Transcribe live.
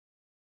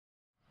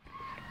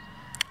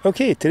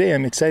Okay, today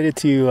I'm excited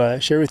to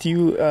share with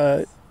you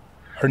our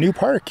new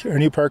park. Our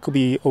new park will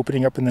be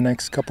opening up in the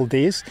next couple of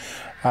days.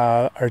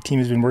 Our team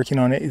has been working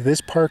on it.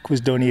 This park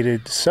was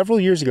donated several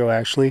years ago,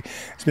 actually.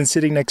 It's been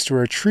sitting next to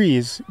our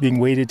trees, being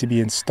waited to be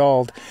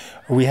installed.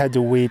 We had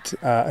to wait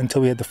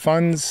until we had the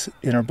funds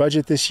in our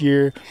budget this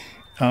year.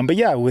 But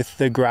yeah, with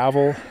the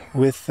gravel,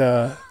 with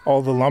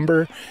all the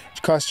lumber,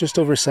 it cost just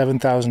over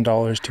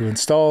 $7,000 to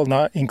install,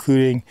 not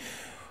including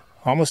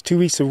almost 2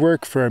 weeks of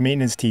work for our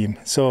maintenance team.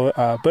 So,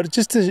 but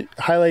just to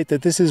highlight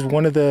that this is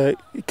one of the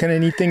kind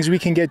of neat things we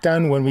can get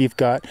done when we've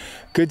got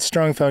good,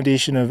 strong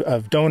foundation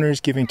of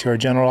donors giving to our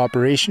general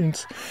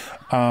operations.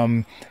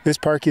 This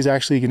park is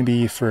actually going to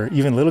be for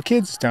even little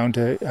kids down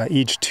to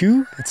age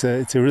 2. It's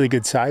a really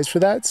good size for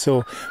that.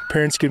 So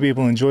parents could be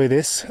able to enjoy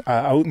this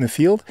out in the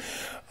field.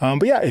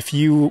 But yeah, if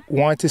you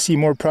want to see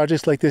more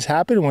projects like this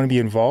happen and want to be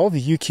involved,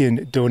 you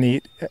can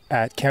donate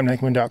at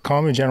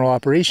campnakamun.com in general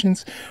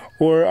operations,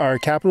 or our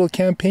capital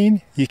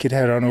campaign. You could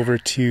head on over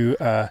to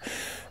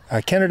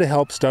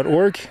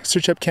canadahelps.org,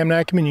 search up Camp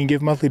Nakamun, you can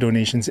give monthly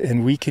donations,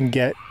 and we can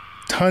get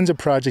tons of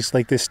projects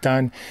like this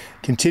done,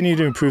 continue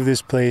to improve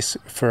this place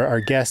for our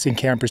guests and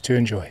campers to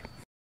enjoy.